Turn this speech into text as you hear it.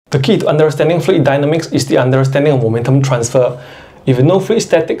The key to understanding fluid dynamics is the understanding of momentum transfer. If you know fluid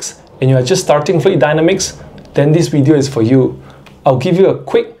statics and you are just starting fluid dynamics, then this video is for you. I'll give you a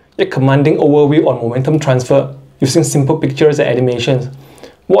quick yet commanding overview on momentum transfer using simple pictures and animations.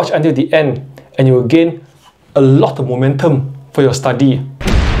 Watch until the end and you will gain a lot of momentum for your study.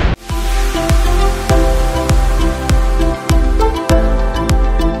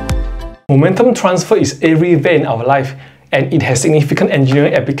 Momentum transfer is everywhere in our life and it has significant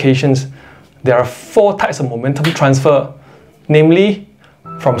engineering applications. There are 4 types of momentum transfer, namely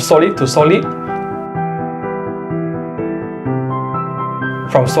from solid to solid,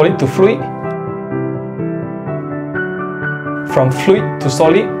 from solid to fluid, from fluid to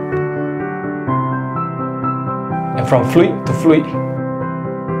solid, and from fluid to fluid.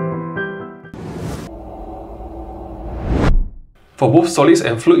 For both solids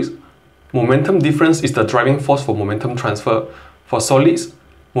and fluids, momentum difference is the driving force for momentum transfer. For solids,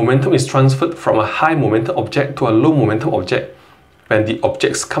 momentum is transferred from a high momentum object to a low momentum object when the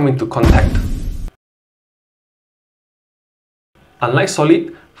objects come into contact. Unlike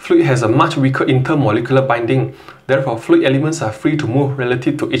solid, fluid has a much weaker intermolecular binding, therefore fluid elements are free to move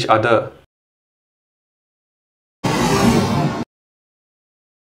relative to each other.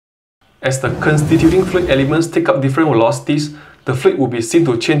 As the constituting fluid elements take up different velocities, the fluid will be seen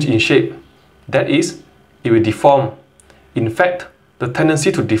to change in shape. That is, it will deform. In fact, the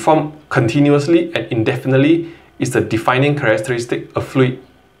tendency to deform continuously and indefinitely is the defining characteristic of fluid.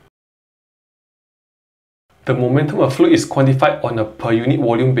 The momentum of fluid is quantified on a per unit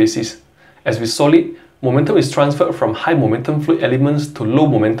volume basis. As with solid, momentum is transferred from high momentum fluid elements to low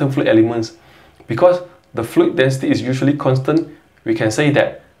momentum fluid elements. Because the fluid density is usually constant, we can say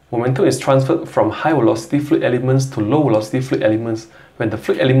that momentum is transferred from high velocity fluid elements to low velocity fluid elements when the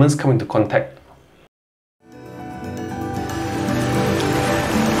fluid elements come into contact.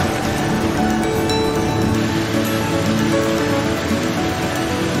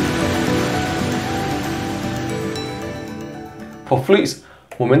 For fluids,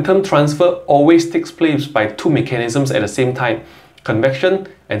 momentum transfer always takes place by 2 mechanisms at the same time, convection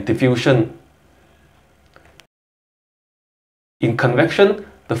and diffusion. In convection,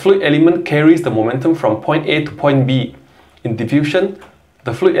 the fluid element carries the momentum from point A to point B. In diffusion,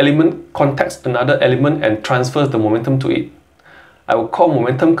 the fluid element contacts another element and transfers the momentum to it. I will call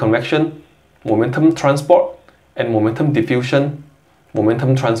momentum convection, momentum transport, and momentum diffusion,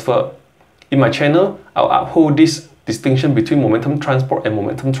 momentum transfer. In my channel, I'll uphold this distinction between momentum transport and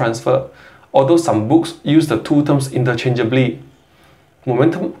momentum transfer, although some books use the 2 terms interchangeably.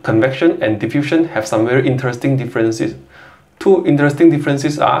 Momentum convection and diffusion have some very interesting differences. 2 interesting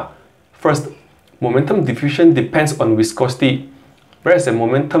differences are: first, momentum diffusion depends on viscosity, whereas the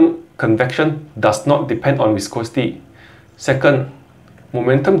momentum convection does not depend on viscosity. Second,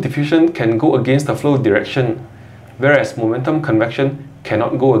 momentum diffusion can go against the flow direction, whereas momentum convection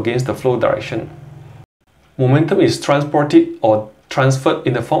cannot go against the flow direction. Momentum is transported or transferred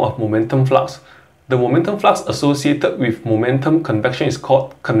in the form of momentum flux. The momentum flux associated with momentum convection is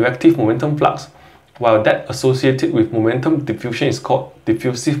called convective momentum flux, while that associated with momentum diffusion is called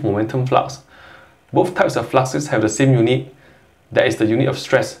diffusive momentum flux. Both types of fluxes have the same unit, that is the unit of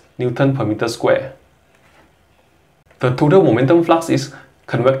stress, Newton per meter square. The total momentum flux is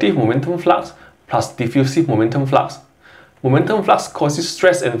convective momentum flux plus diffusive momentum flux. Momentum flux causes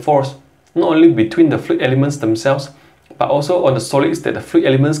stress and force not only between the fluid elements themselves, but also on the solids that the fluid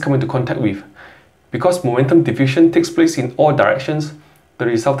elements come into contact with. Because momentum diffusion takes place in all directions, the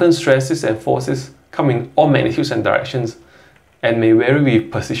resultant stresses and forces come in all magnitudes and directions, and may vary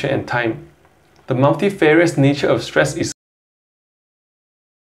with position and time. The multifarious nature of stress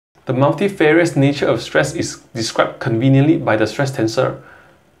is described conveniently by the stress tensor.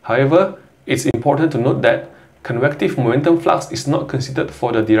 However, it's important to note that convective momentum flux is not considered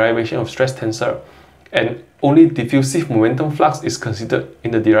for the derivation of stress tensor, and only diffusive momentum flux is considered in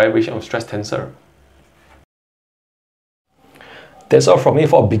the derivation of stress tensor. That's all from me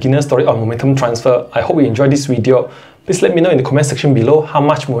for a beginner story on momentum transfer. I hope you enjoyed this video. Please let me know in the comment section below how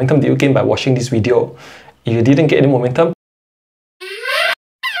much momentum did you gain by watching this video. If you didn't get any momentum,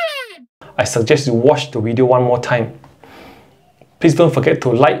 I suggest you watch the video one more time. Please don't forget to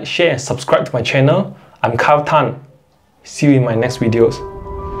like, share and subscribe to my channel. I'm Kyle Tan. See you in my next videos.